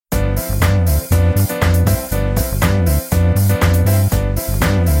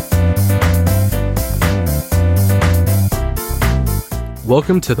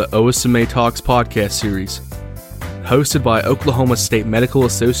Welcome to the OSMA Talks podcast series, hosted by Oklahoma State Medical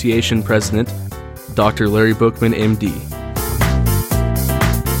Association President, Dr. Larry Bookman, MD.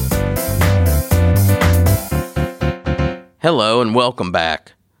 Hello and welcome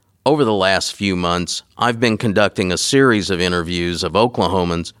back. Over the last few months, I've been conducting a series of interviews of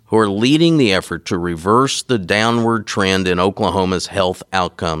Oklahomans who are leading the effort to reverse the downward trend in Oklahoma's health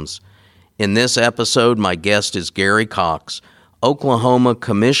outcomes. In this episode, my guest is Gary Cox, Oklahoma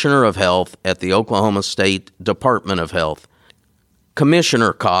Commissioner of Health at the Oklahoma State Department of Health.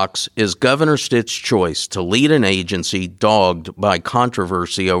 Commissioner Cox is Governor Stitt's choice to lead an agency dogged by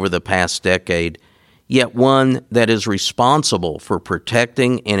controversy over the past decade, yet one that is responsible for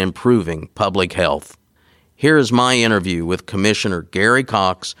protecting and improving public health. Here is my interview with Commissioner Gary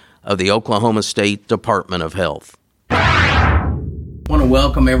Cox of the Oklahoma State Department of Health. I want to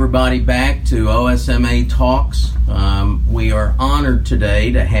welcome everybody back to OSMA Talks. We are honored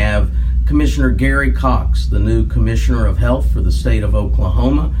today to have Commissioner Gary Cox, the new Commissioner of Health for the state of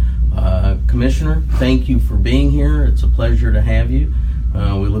Oklahoma. Commissioner, thank you for being here. It's a pleasure to have you.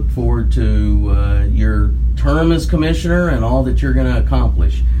 We look forward to your term as Commissioner and all that you're going to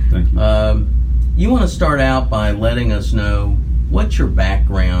accomplish. Thank you. You want to start out by letting us know what's your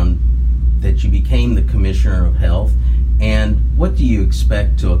background that you became the Commissioner of Health, and what do you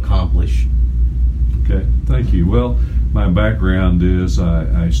expect to accomplish? Okay, thank you. Well, my background is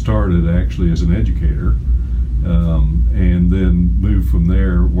I started actually as an educator and then moved from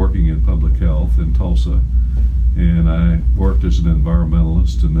there working in public health in Tulsa. And I worked as an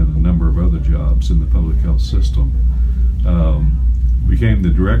environmentalist and then a number of other jobs in the public health system. Became the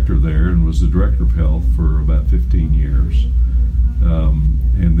director there and was the director of health for about 15 years.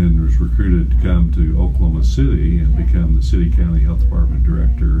 And then was recruited to come to Oklahoma City and become the City County Health Department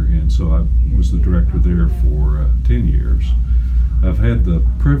director. And so I was the director there for 10 years. I've had the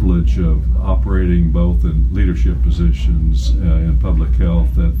privilege of operating both in leadership positions in public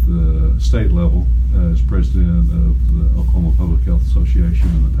health at the state level as president of the Oklahoma Public Health Association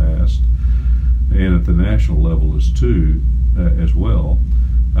in the past, and at the national level as well.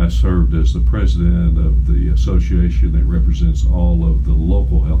 I served as the president of the association that represents all of the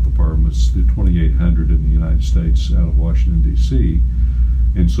local health departments, the 2,800 in the United States out of Washington, D.C.,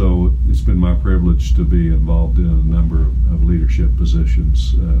 and so it's been my privilege to be involved in a number of leadership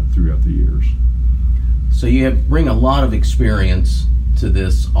positions throughout the years. So you bring a lot of experience to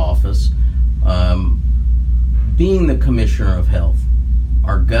this office. Being the Commissioner of Health,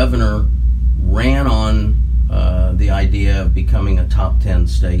 our governor ran on the idea of becoming a top 10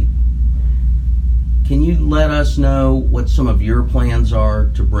 state. Can you let us know what some of your plans are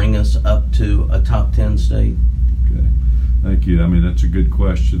to bring us up to a top 10 state? Okay. Thank you. I mean, that's a good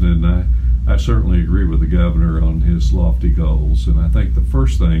question, and I certainly agree with the governor on his lofty goals. And I think the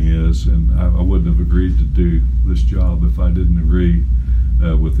first thing is, and I wouldn't have agreed to do this job if I didn't agree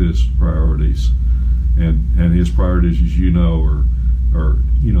with his priorities. And his priorities, as you know, are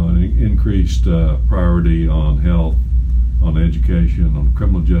an increased priority on health, on education, on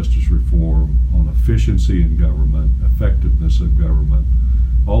criminal justice reform, on efficiency in government, effectiveness of government.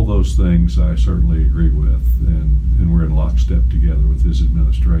 All those things I certainly agree with, and we're in lockstep together with his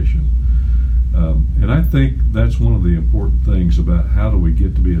administration. And I think that's one of the important things about how do we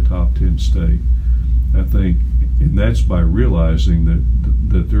get to be a top 10 state. I think, and that's by realizing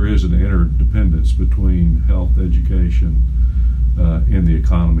that there is an interdependence between health, education, and the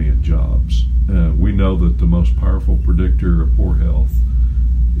economy and jobs. We know that the most powerful predictor of poor health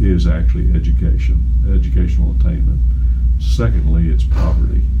is actually educational attainment. Secondly, it's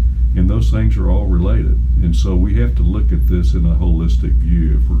poverty. And those things are all related. And so we have to look at this in a holistic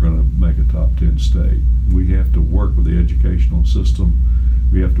view if we're going to make a top 10 state. We have to work with the educational system,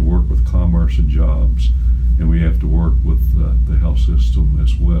 we have to work with commerce and jobs, and we have to work with the health system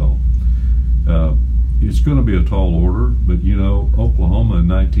as well. It's going to be a tall order, but Oklahoma in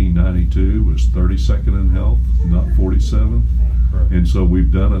 1992 was 32nd in health, not 47th. Right. And so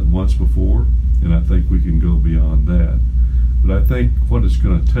we've done it once before, and I think we can go beyond that. But I think what it's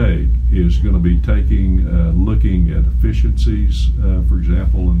going to take is going to be looking at efficiencies, for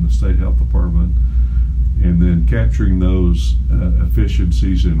example, in the state health department, and then capturing those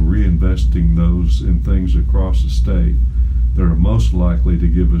efficiencies and reinvesting those in things across the state that are most likely to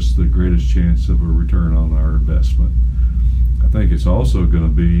give us the greatest chance of a return on our investment. I think it's also going to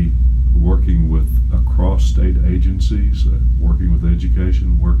be working with across state agencies, working with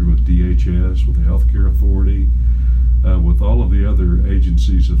education, working with DHS, with the Healthcare Authority, with all of the other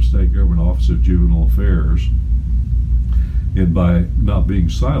agencies of state government, Office of Juvenile Affairs, and by not being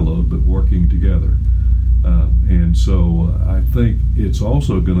siloed but working together. And so I think it's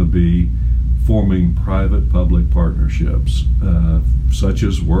also going to be forming private-public partnerships, such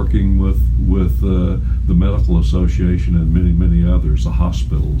as working with the Medical Association and many others, the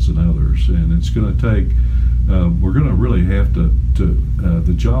hospitals and others. And it's going to take, we're going to really have to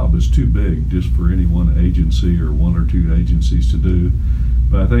the job is too big just for any one agency or one or two agencies to do.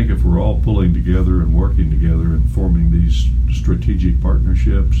 But I think if we're all pulling together and working together and forming these strategic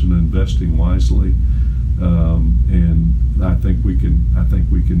partnerships and investing wisely, and I think we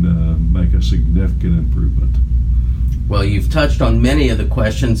can make a significant improvement. Well, you've touched on many of the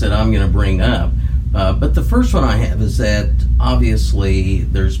questions that I'm going to bring up, but the first one I have is that obviously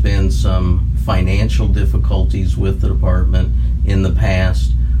there's been some financial difficulties with the department in the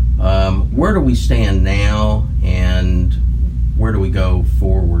past. Where do we stand now, and where do we go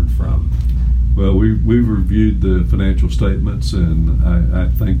forward from? Well, we've reviewed the financial statements, and I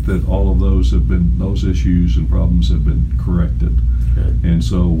think that all of those issues and problems have been corrected. Good. And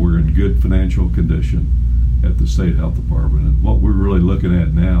so we're in good financial condition at the State Health Department. And what we're really looking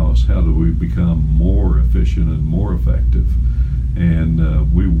at now is how do we become more efficient and more effective.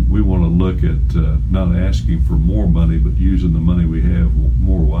 And we want to look at not asking for more money, but using the money we have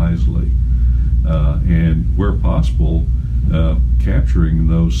more wisely. And where possible, capturing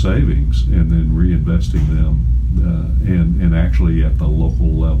those savings and then reinvesting them and actually at the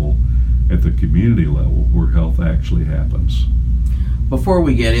local level, at the community level where health actually happens. Before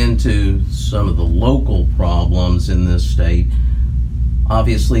we get into some of the local problems in this state,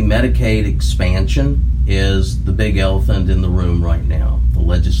 obviously Medicaid expansion is the big elephant in the room right now. The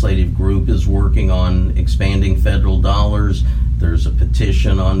legislative group is working on expanding federal dollars. There's a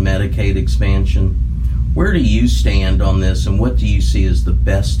petition on Medicaid expansion. Where do you stand on this, and what do you see as the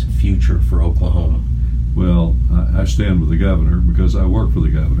best future for Oklahoma? Well, I stand with the governor because I work for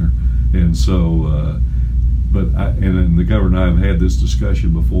the governor, and so, and the governor and I have had this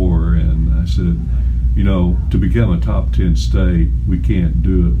discussion before, and I said, you know, to become a top 10 state, we can't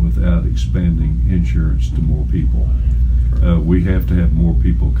do it without expanding insurance to more people. We have to have more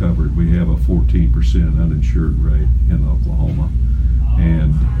people covered. We have a 14% uninsured rate in Oklahoma.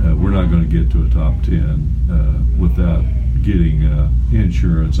 And we're not going to get to a top 10 without getting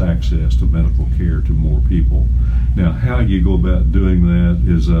insurance access to medical care to more people. Now, how you go about doing that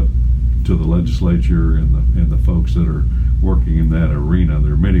is up to the legislature and the folks that are working in that arena.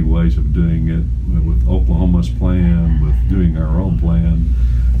 There are many ways of doing it, with Oklahoma's plan, with doing our own plan,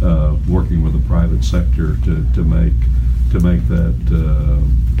 working with the private sector to make that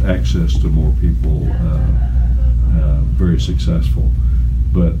access to more people very successful.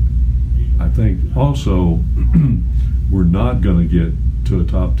 But I think also we're not going to get to a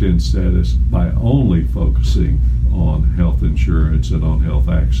top 10 status by only focusing on health insurance and on health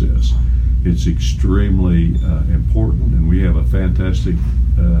access. It's extremely important, and we have a fantastic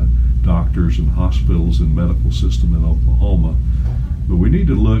doctors and hospitals and medical system in Oklahoma. But we need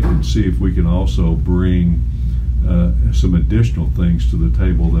to look and see if we can also bring some additional things to the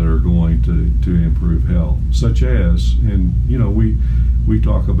table that are going to improve health, such as, and you know, we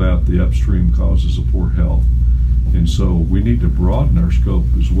talk about the upstream causes of poor health, and so we need to broaden our scope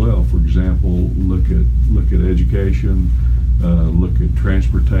as well. For example, look at education, look at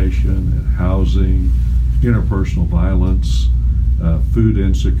transportation, at housing, interpersonal violence, food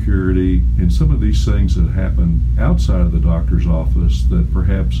insecurity, and some of these things that happen outside of the doctor's office that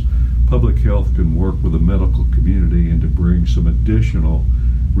perhaps public health can work with the medical community and to bring some additional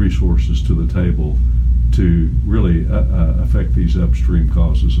resources to the table to really affect these upstream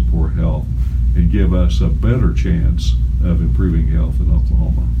causes of poor health and give us a better chance of improving health in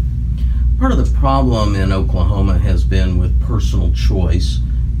Oklahoma. Part of the problem in Oklahoma has been with personal choice,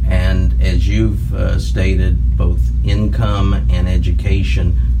 and as you've stated, both income and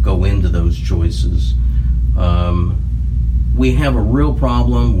education go into those choices. We have a real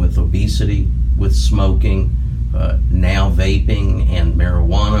problem with obesity, with smoking. Now vaping and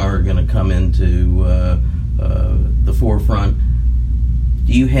marijuana are going to come into the forefront.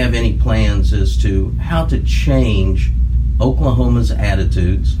 Do you have any plans as to how to change Oklahoma's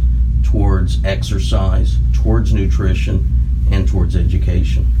attitudes towards exercise, towards nutrition, and towards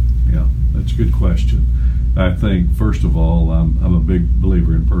education? Yeah, that's a good question. I think, first of all, I'm a big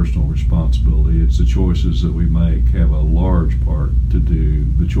believer in personal responsibility. It's the choices that we make have a large part to do.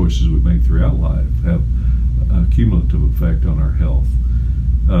 The choices we make throughout life have a cumulative effect on our health.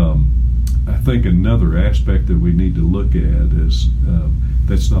 I think another aspect that we need to look at is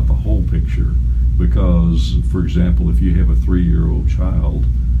that's not the whole picture, because, for example, if you have a 3-year-old child,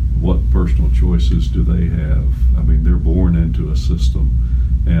 what personal choices do they have? I mean, they're born into a system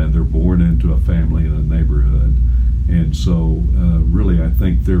and they're born into a family in a neighborhood. And so really I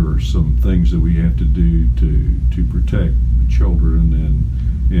think there are some things that we have to do to protect children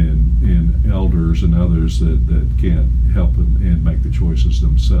and elders and others that can't help and make the choices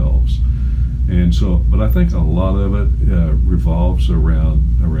themselves. And so, but I think a lot of it revolves around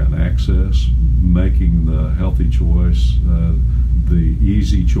access, making the healthy choice, the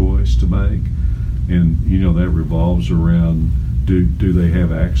easy choice to make. And that revolves around, do they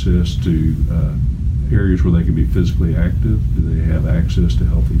have access to areas where they can be physically active? Do they have access to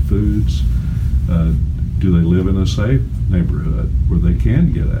healthy foods? Do they live in a safe neighborhood where they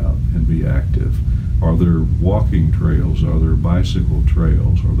can get out and be active? Are there walking trails? Are there bicycle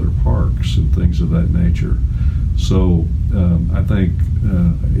trails? Are there parks and things of that nature? So I think,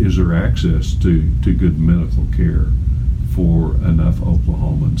 is there access to good medical care for enough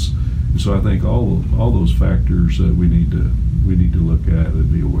Oklahomans? And so I think all those factors we need to look at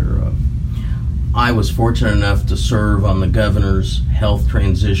and be aware of. I was fortunate enough to serve on the governor's health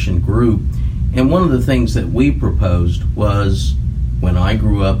transition group, and one of the things that we proposed was, when I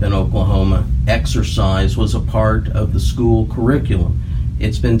grew up in Oklahoma, exercise was a part of the school curriculum.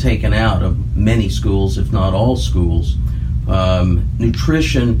 It's been taken out of many schools, if not all schools.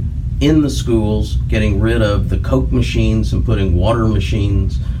 Nutrition in the schools, getting rid of the Coke machines and putting water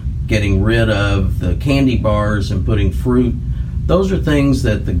machines, getting rid of the candy bars and putting fruit. Those are things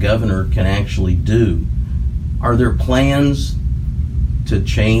that the governor can actually do. Are there plans to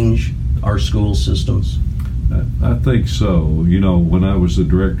change our school systems? I think so. When I was the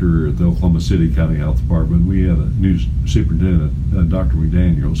director at the Oklahoma City County Health Department, we had a new superintendent, Dr.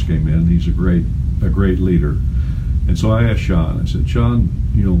 McDaniels, came in. He's a great leader. And so I asked Sean, I said, Sean,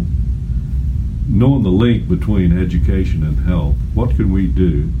 knowing the link between education and health, what can we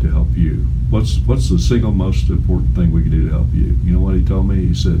do to help you? What's the single most important thing we can do to help you? You know what he told me?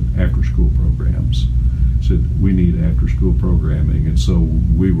 He said, after school programs. He said, we need after school programming. And so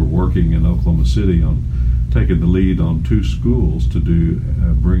we were working in Oklahoma City on taking the lead on 2 schools to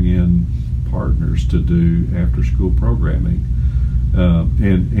bring in partners to do after school programming.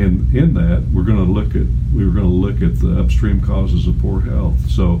 And in that, we were going to look at the upstream causes of poor health.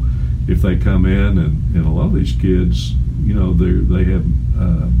 So if they come in, and a lot of these kids, they have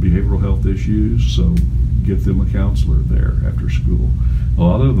behavioral health issues, so get them a counselor there after school. A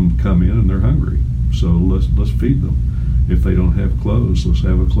lot of them come in and they're hungry, so let's feed them. If they don't have clothes, let's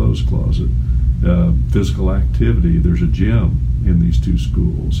have a clothes closet. Physical activity, there's a gym in these 2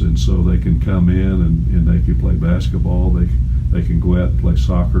 schools, and so they can come in and they can play basketball, they can go out and play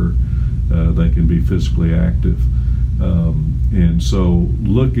soccer, they can be physically active. And so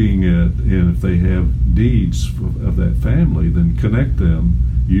looking at, and if they have needs of that family, then connect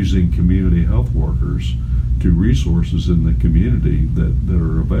them using community health workers to resources in the community that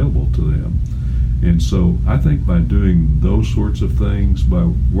are available to them. And so I think by doing those sorts of things, by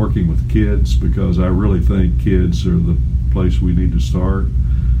working with kids, because I really think kids are the place we need to start,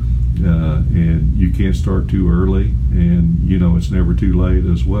 and you can't start too early, and it's never too late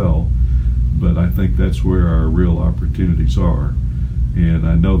as well. But I think that's where our real opportunities are. And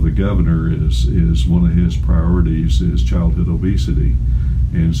I know the governor is one of his priorities is childhood obesity.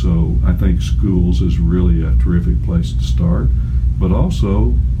 And so I think schools is really a terrific place to start, but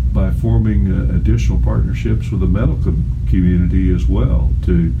also by forming additional partnerships with the medical community as well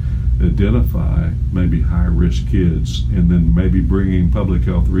to identify maybe high-risk kids, and then maybe bringing public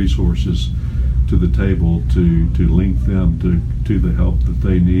health resources to the table to link them to the help that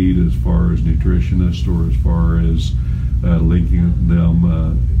they need as far as nutritionists, or as far as linking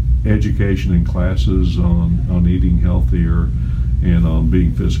them education in classes on eating healthier and on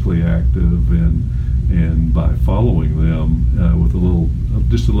being physically active, and by following them with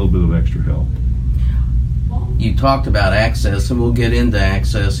just a little bit of extra help. You talked about access, and we'll get into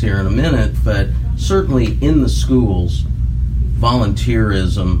access here in a minute, but certainly in the schools,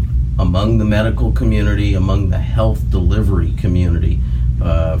 volunteerism among the medical community, among the health delivery community,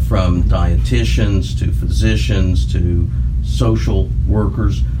 from dietitians to physicians to social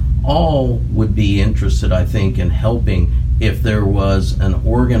workers, all would be interested, I think, in helping if there was an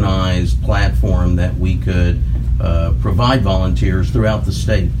organized platform that we could provide volunteers throughout the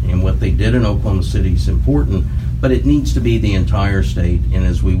state. And what they did in Oklahoma City is important, but it needs to be the entire state. And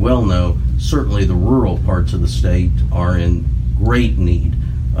as we well know, certainly the rural parts of the state are in great need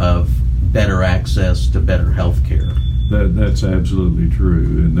of better access to better health care. That's absolutely true,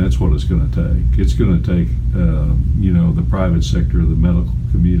 and that's what it's going to take. It's going to take, the private sector, the medical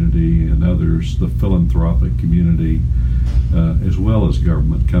community, and others, the philanthropic community, as well as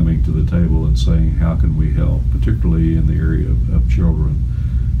government coming to the table and saying, how can we help, particularly in the area of children.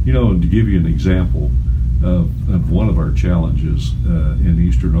 To give you an example of one of our challenges in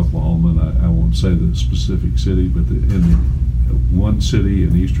eastern Oklahoma, and I won't say the specific city, but in one city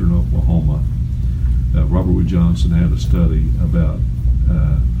in eastern Oklahoma, Robert Wood Johnson had a study about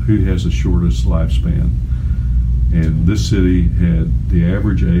who has the shortest lifespan. And this city had the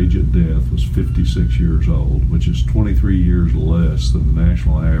average age at death was 56 years old, which is 23 years less than the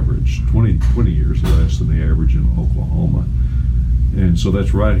national average, 20 years less than the average in Oklahoma. And so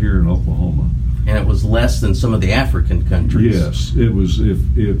that's right here in Oklahoma. And it was less than some of the African countries. Yes, it was.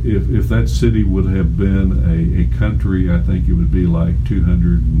 If that city would have been a country, I think it would be like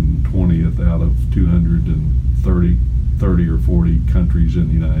 220th out of 230 or 40 countries in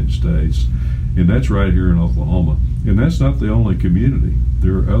the United States. And that's right here in Oklahoma. And that's not the only community.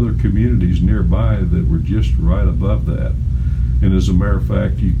 There are other communities nearby that were just right above that. And as a matter of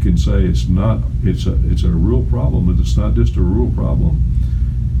fact, you can say it's a real problem, but it's not just a rural problem.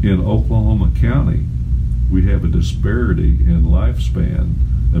 In Oklahoma County, we have a disparity in lifespan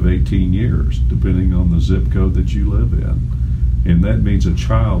of 18 years, depending on the zip code that you live in. And that means a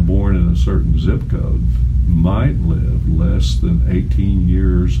child born in a certain zip code might live less than 18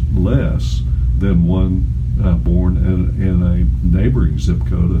 years less than one born in a neighboring zip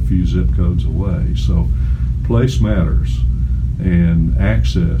code a few zip codes away. So place matters, and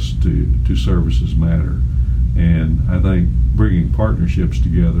access to services matter. And I think bringing partnerships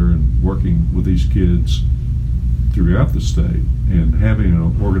together and working with these kids throughout the state and having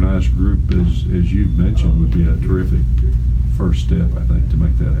an organized group, as you've mentioned, would be a terrific first step, I think, to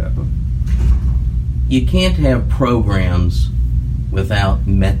make that happen. You can't have programs without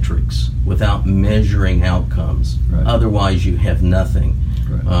metrics, without measuring outcomes. Right. Otherwise, you have nothing.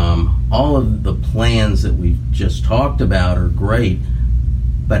 Right. All of the plans that we've just talked about are great,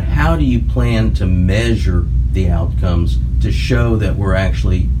 but how do you plan to measure the outcomes to show that we're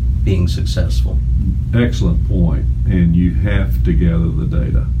actually being successful? Excellent point. And you have to gather the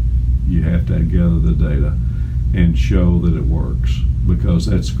data. You have to gather the data and show that it works, because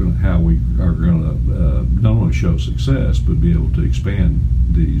that's how we are going to not only show success, but be able to expand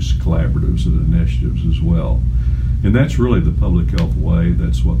these collaboratives and initiatives as well. And that's really the public health way.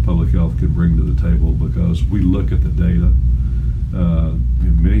 That's what public health can bring to the table, because we look at the data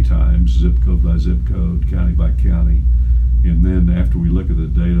many times, zip code by zip code, county by county, and then after we look at the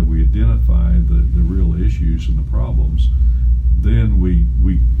data, we identify the real issues and the problems. Then we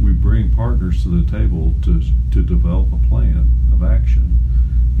bring partners to the table to develop a plan of action,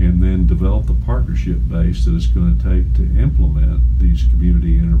 and then develop the partnership base that it's going to take to implement these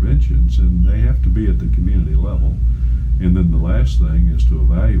community interventions, and they have to be at the community level. And then the last thing is to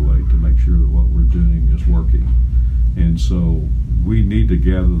evaluate to make sure that what we're doing is working. And so we need to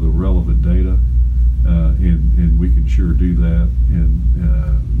gather the relevant data, and we can sure do that.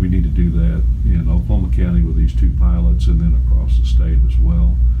 And we need to do that in Oklahoma County with these 2 pilots, and then across the state as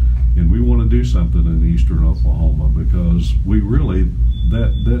well. And we want to do something in eastern Oklahoma, because we really,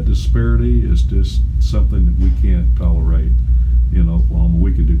 that disparity is just something that we can't tolerate in Oklahoma.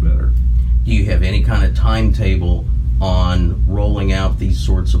 We could do better. Do you have any kind of timetable on rolling out these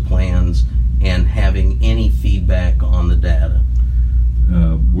sorts of plans and having any feedback on the data?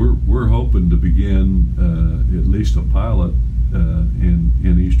 We're hoping to begin at least a pilot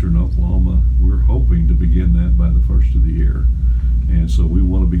in eastern Oklahoma. We're hoping to begin that by the first of the year. And so we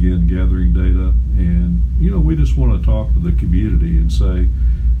want to begin gathering data, and we just want to talk to the community and say,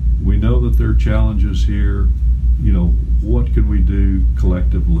 we know that there are challenges here. What can we do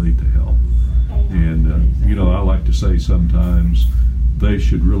collectively to help? And I like to say sometimes they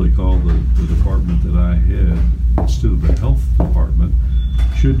should really call the department that I head, instead of the health department,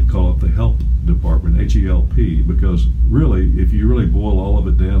 should call it the health department, HELP, because really, if you really boil all of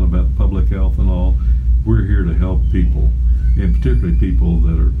it down about public health and all, we're here to help people, and particularly people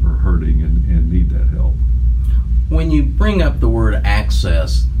that are hurting and need that help. When you bring up the word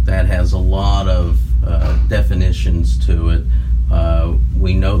access, that has a lot of definitions to it.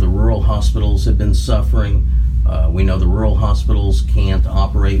 We know the rural hospitals have been suffering. We know the rural hospitals can't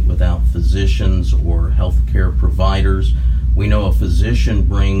operate without physicians or healthcare providers. We know a physician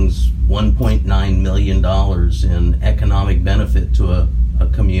brings $1.9 million in economic benefit to a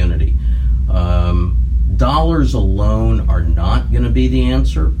community. Dollars alone are not going to be the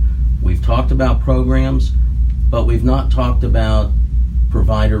answer. We've talked about programs, but we've not talked about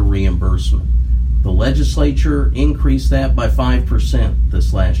provider reimbursement. The legislature increased that by 5%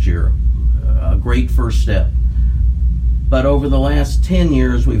 this last year, a great first step. But over the last 10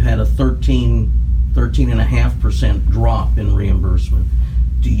 years, we've had a 13.5% drop in reimbursement.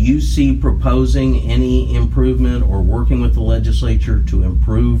 Do you see proposing any improvement or working with the legislature to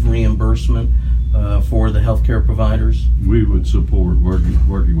improve reimbursement for the healthcare providers? We would support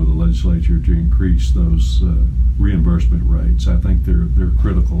working with the legislature to increase those reimbursement rates. I think they're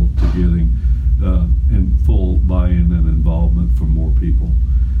critical to getting in full buy-in and involvement from more people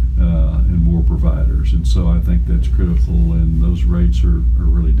and more providers. And so I think that's critical, and those rates are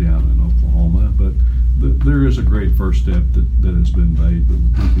really down in Oklahoma. But there is a great first step that has been made, but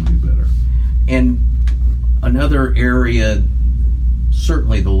we can do better. And another area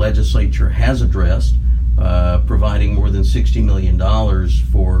certainly the legislature has addressed, providing more than $60 million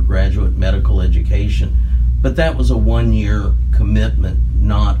for graduate medical education. But that was a one-year commitment,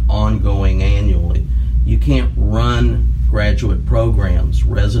 not ongoing annually. You can't run graduate programs,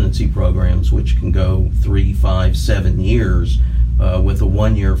 residency programs, which can go 3, 5, 7 years with a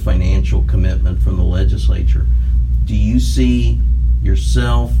one-year financial commitment from the legislature. Do you see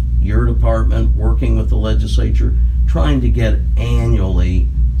yourself, your department, working with the legislature, trying to get annually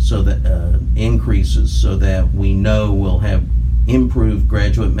so that increases so that we know we'll have improved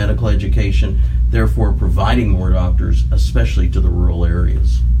graduate medical education, therefore providing more doctors, especially to the rural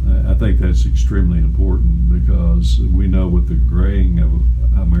areas? I think that's extremely important, because we know with the graying of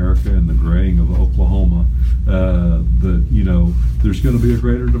America and the graying of Oklahoma that there's going to be a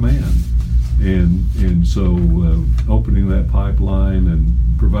greater demand, and so opening that pipeline and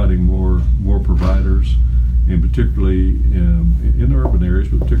providing more providers, and particularly in urban areas,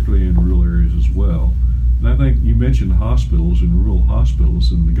 but particularly in rural areas as well. And I think you mentioned hospitals and rural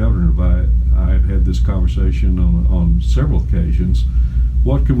hospitals, and the governor and I have had this conversation on several occasions.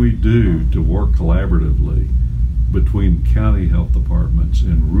 What can we do to work collaboratively between county health departments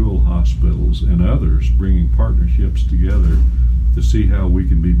and rural hospitals and others, bringing partnerships together to see how we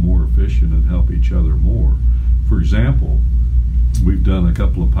can be more efficient and help each other more? For example, we've done a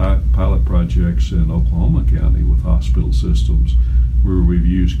couple of pilot projects in Oklahoma County with hospital systems where we've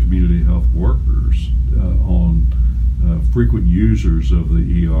used community health workers on frequent users of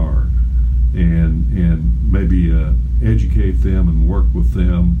the ER, and maybe educate them and work with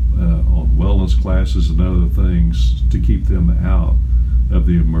them on wellness classes and other things to keep them out of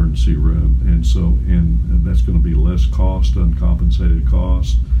the emergency room. And that's going to be less cost, uncompensated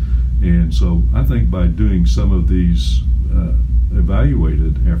cost. And so I think by doing some of these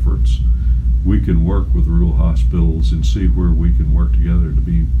evaluated efforts, we can work with rural hospitals and see where we can work together to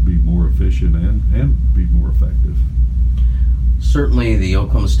be more efficient and be more effective. Certainly the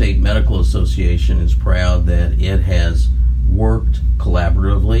Oklahoma State Medical Association is proud that it has worked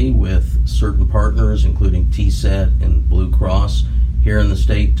collaboratively with certain partners, including TSET and Blue Cross here in the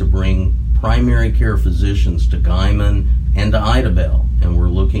state, to bring primary care physicians to Guymon and to Idabel, and we're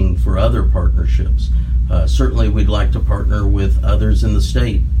looking for other partnerships. Certainly we'd like to partner with others in the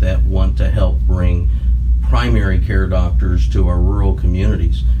state that want to help bring primary care doctors to our rural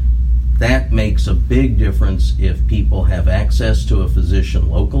communities. That makes a big difference if people have access to a physician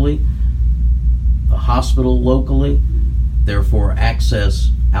locally, the hospital locally, therefore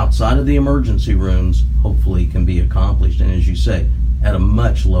access outside of the emergency rooms hopefully can be accomplished, and as you say, at a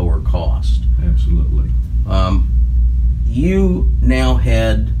much lower cost. Absolutely. You now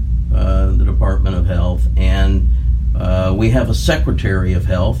head the Department of Health, and we have a Secretary of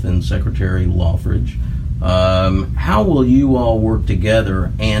Health in Secretary Loffridge. How will you all work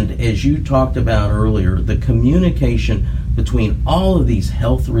together? And as you talked about earlier, the communication between all of these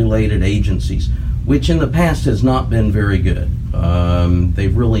health-related agencies, which in the past has not been very good.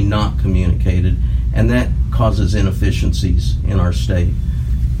 They've really not communicated, and that causes inefficiencies in our state.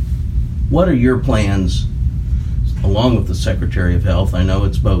 What are your plans, along with the Secretary of Health, I know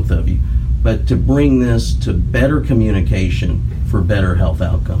it's both of you, but to bring this to better communication for better health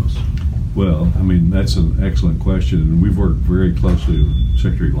outcomes? Well, I mean, that's an excellent question, and we've worked very closely with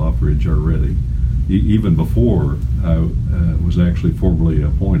Secretary Loffridge already, even before I was actually formally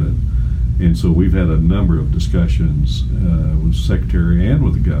appointed. And so we've had a number of discussions with the Secretary and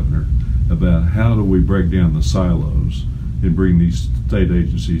with the Governor about how do we break down the silos and bring these state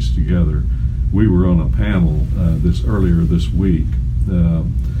agencies together. We were on a panel earlier this week,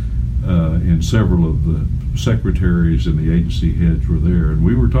 and several of the secretaries and the agency heads were there, and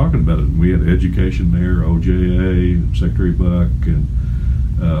we were talking about it. And we had education there, OJA, Secretary Buck, and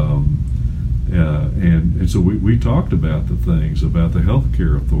so we talked about the things about the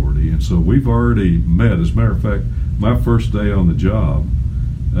Healthcare Authority. And so we've already met. As a matter of fact, my first day on the job,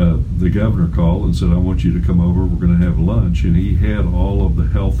 the governor called and said, I want you to come over, we're going to have lunch. And he had all of the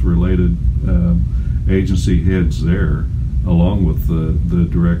health-related agency heads there, along with the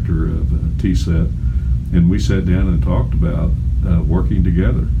director of TSET. And we sat down and talked about working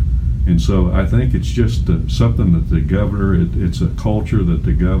together. And so I think it's just something that the governor, it's a culture that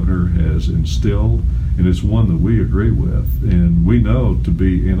the governor has instilled, and it's one that we agree with. And we know to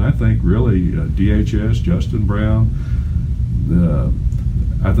be, and I think really DHS, Justin Brown,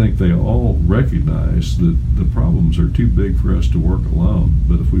 I think they all recognize that the problems are too big for us to work alone.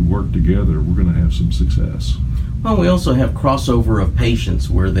 But if we work together, we're going to have some success. Well, we also have crossover of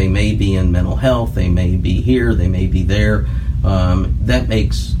patients where they may be in mental health, they may be here, they may be there. That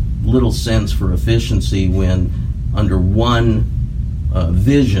makes little sense for efficiency when under one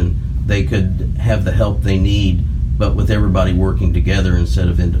vision they could have the help they need, but with everybody working together instead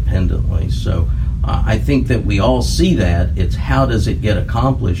of independently. So I think that we all see that. It's how does it get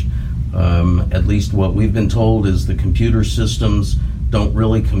accomplished? At least what we've been told is the computer systems don't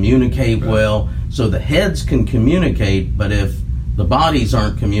really communicate well. So the heads can communicate, but if the bodies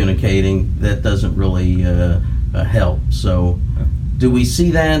aren't communicating, that doesn't really help. So do we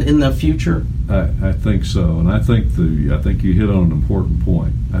see that in the future? I think so, and I think you hit on an important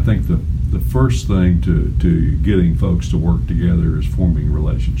point. I think the first thing to getting folks to work together is forming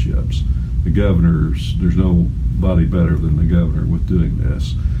relationships. The governor's, there's nobody better than the governor with doing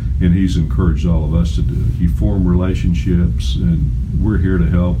this, and he's encouraged all of us to do it. You form relationships, and we're here to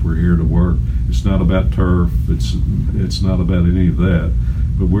help. We're here to work. It's not about turf. It's not about any of that,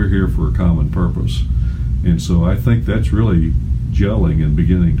 but we're here for a common purpose. And so I think that's really gelling and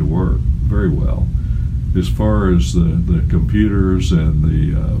beginning to work very well. As far as the computers and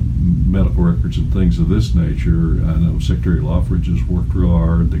the medical records and things of this nature, I know Secretary Loffridge has worked real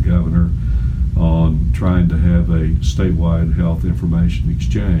hard, the governor, on trying to have a statewide health information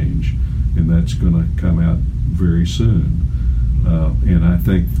exchange, and that's going to come out very soon. And I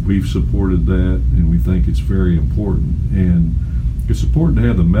think we've supported that, and we think it's very important. And it's important to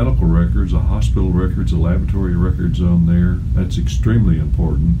have the medical records, the hospital records, the laboratory records on there. That's extremely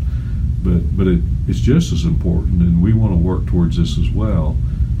important. But it's just as important, and we want to work towards this as well,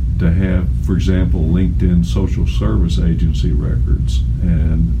 to have, for example, LinkedIn social service agency records,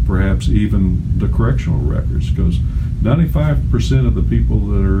 and perhaps even the correctional records, because 95% of the people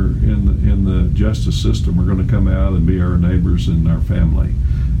that are in the justice system are going to come out and be our neighbors and our family,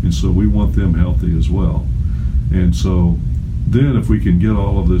 and so we want them healthy as well. And so then if we can get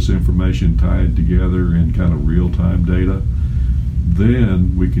all of this information tied together in kind of real-time data,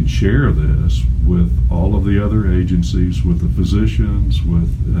 then we can share this with all of the other agencies, with the physicians, with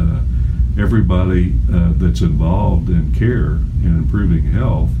everybody that's involved in care and improving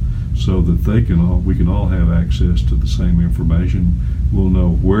health, so that we can all have access to the same information. We'll know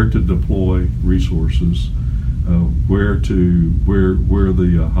where to deploy resources, where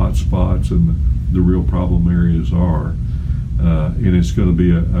the hot spots and the real problem areas are, and it's going to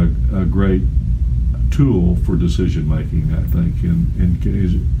be a great tool for decision making, I think, and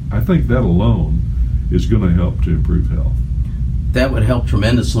I think that alone is going to help to improve health. That would help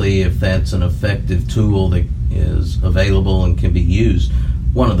tremendously if that's an effective tool that is available and can be used.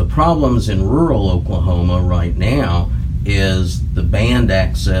 One of the problems in rural Oklahoma right now is the band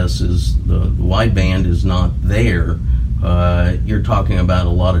access the wideband is not there. You're talking about a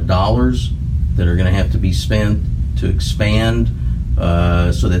lot of dollars that are going to have to be spent to expand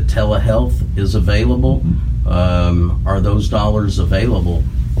so that telehealth is available. Are those dollars available?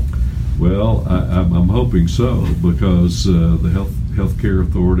 Well, I'm hoping so, because the Healthcare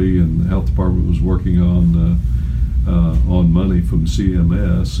Authority and the Health Department was working on money from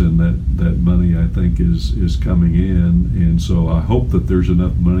CMS, and that money, I think, is coming in, and so I hope that there's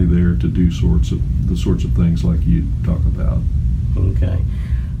enough money there to do the sorts of things like you talk about. Okay.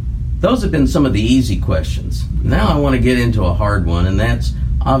 Those have been some of the easy questions. Now I want to get into a hard one, and that's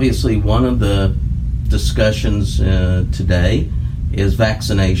obviously one of the discussions today is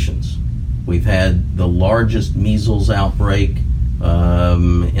vaccinations. We've had the largest measles outbreak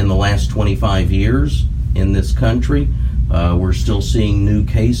in the last 25 years in this country. We're still seeing new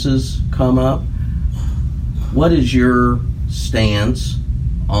cases come up. What is your stance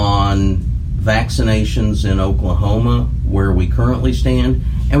on vaccinations in Oklahoma, where we currently stand,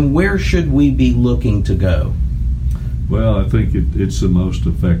 and where should we be looking to go? Well, I think it's the most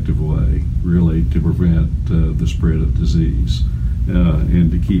effective way, really, to prevent the spread of disease and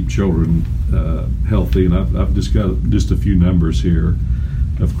to keep children healthy. And I've just got a few numbers here.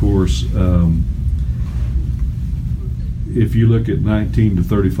 Of course, if you look at 19 to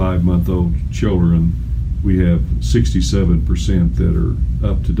 35-month-old children, we have 67% that are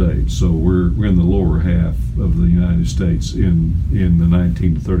up to date. So we're in the lower half of the United States in the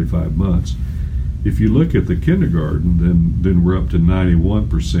 19 to 35 months. If you look at the kindergarten, then we're up to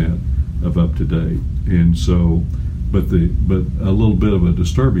 91% of up to date. And so But a little bit of a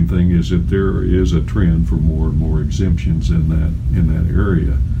disturbing thing is that there is a trend for more and more exemptions in that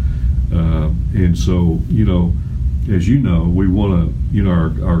area, and so as you know, we want to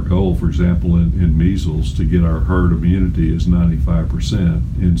our goal, for example, in measles, to get our herd immunity is 95%,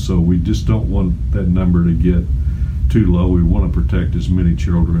 and so we just don't want that number to get too low. We want to protect as many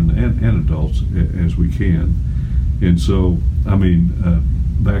children and adults as we can, and so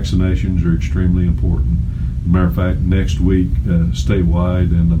vaccinations are extremely important. Matter of fact, next week,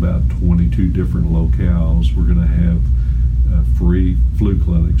 statewide in about 22 different locales, we're going to have free flu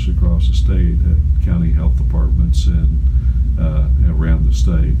clinics across the state at county health departments and around the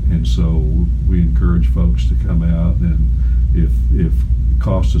state. And so we encourage folks to come out, and if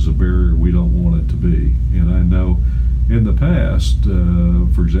cost is a barrier, we don't want it to be. And I know in the past,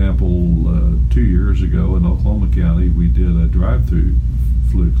 for example, 2 years ago in Oklahoma County, we did a drive-through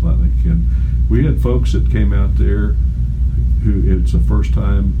flu clinic, and we had folks that came out there who it's the first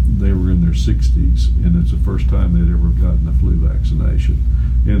time they were in their 60s, and it's the first time they'd ever gotten a flu vaccination.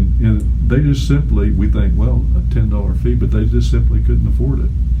 And they just simply, we think, well, a $10 fee, but they just simply couldn't afford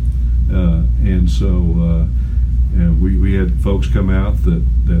it. And so we had folks come out that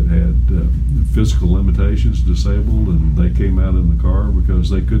had physical limitations, disabled, and they came out in the car because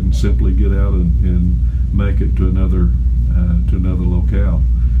they couldn't simply get out and make it to another locale.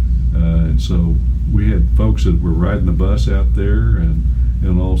 And so we had folks that were riding the bus out there and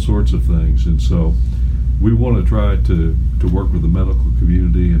all sorts of things. And so we want to try to work with the medical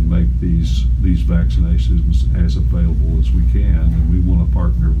community and make these vaccinations as available as we can. And we want to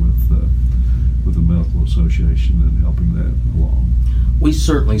partner with the Medical Association in helping that along. We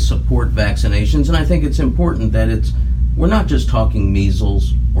certainly support vaccinations, and I think it's important that we're not just talking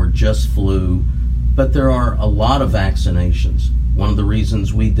measles or just flu, but there are a lot of vaccinations. One of the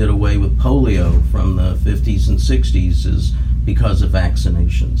reasons we did away with polio from the 50s and 60s is because of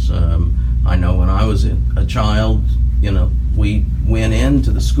vaccinations. I know when I was a child, we went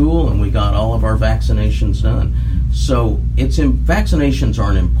into the school and we got all of our vaccinations done. So vaccinations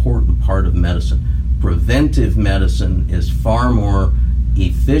are an important part of medicine. Preventive medicine is far more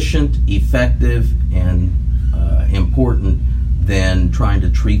efficient, effective, and important than trying to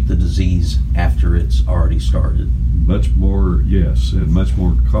treat the disease after it's already started. Much more, yes, and much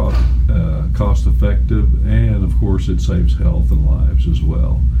more cost effective, and of course it saves health and lives as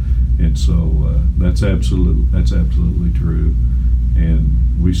well. And so that's absolutely true,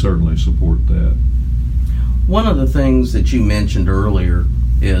 and we certainly support that. One of the things that you mentioned earlier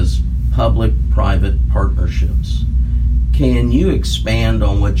is public-private partnerships. Can you expand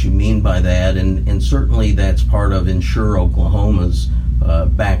on what you mean by that? And certainly that's part of Insure Oklahoma's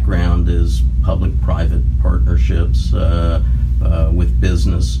background is public-private partnerships with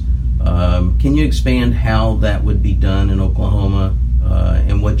business. Can you expand how that would be done in Oklahoma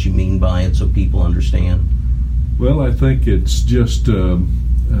and what you mean by it so people understand? Well, I think it's just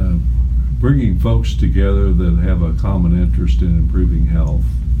bringing folks together that have a common interest in improving health.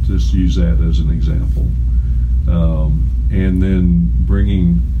 Just use that as an example. And then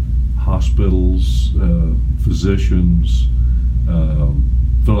bringing hospitals, physicians,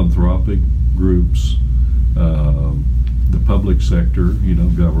 philanthropic groups, the public sector,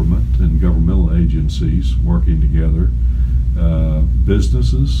 government and governmental agencies working together,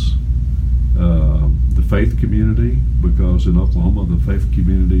 businesses, the faith community, because in Oklahoma the faith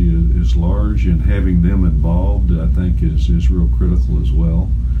community is large, and having them involved I think is real critical as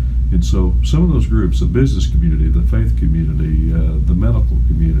well. And so some of those groups, the business community, the faith community, the medical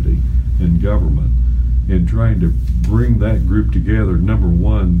community, and government, and trying to bring that group together, number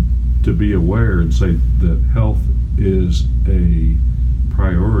one, to be aware and say that health is a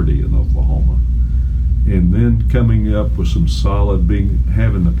priority in Oklahoma. And then coming up with some solid,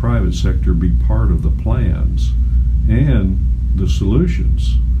 having the private sector be part of the plans and the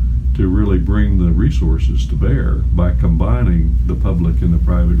solutions to really bring the resources to bear by combining the public and the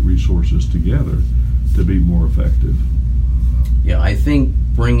private resources together to be more effective. Yeah, I think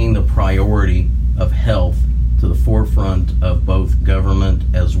bringing the priority of health to the forefront of both government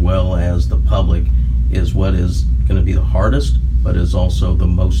as well as the public is what is going to be the hardest, but is also the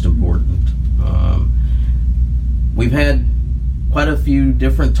most important. We've had quite a few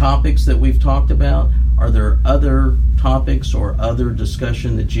different topics that we've talked about. Are there other topics or other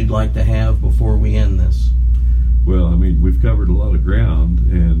discussion that you'd like to have before we end this? Well, we've covered a lot of ground,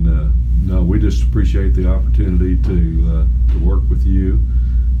 and no, we just appreciate the opportunity to work with you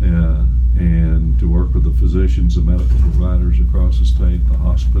and to work with the physicians and medical providers across the state, the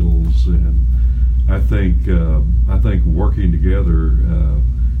hospitals, and I think working together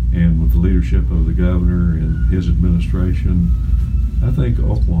And with the leadership of the governor and his administration, I think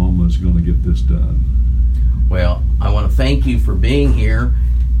Oklahoma is going to get this done. Well, I want to thank you for being here.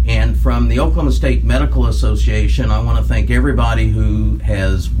 And from the Oklahoma State Medical Association, I want to thank everybody who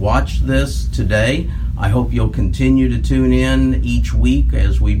has watched this today. I hope you'll continue to tune in each week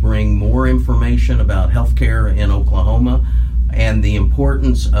as we bring more information about healthcare in Oklahoma and the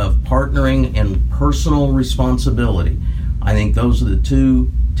importance of partnering and personal responsibility. I think those are the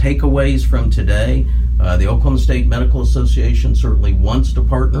two takeaways from today. The Oklahoma State Medical Association certainly wants to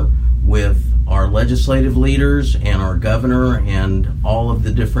partner with our legislative leaders and our governor and all of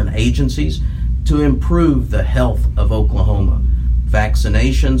the different agencies to improve the health of Oklahoma.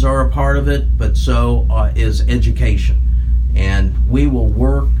 Vaccinations are a part of it, but so is education. And we will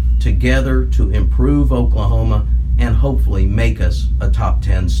work together to improve Oklahoma and hopefully make us a top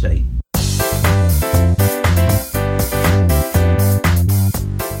 10 state.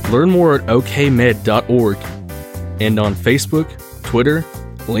 Learn more at okmed.org and on Facebook, Twitter,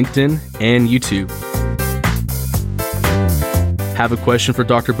 LinkedIn, and YouTube. Have a question for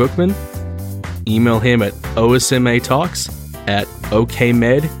Dr. Bookman? Email him at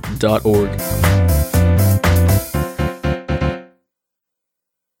osmatalks@okmed.org.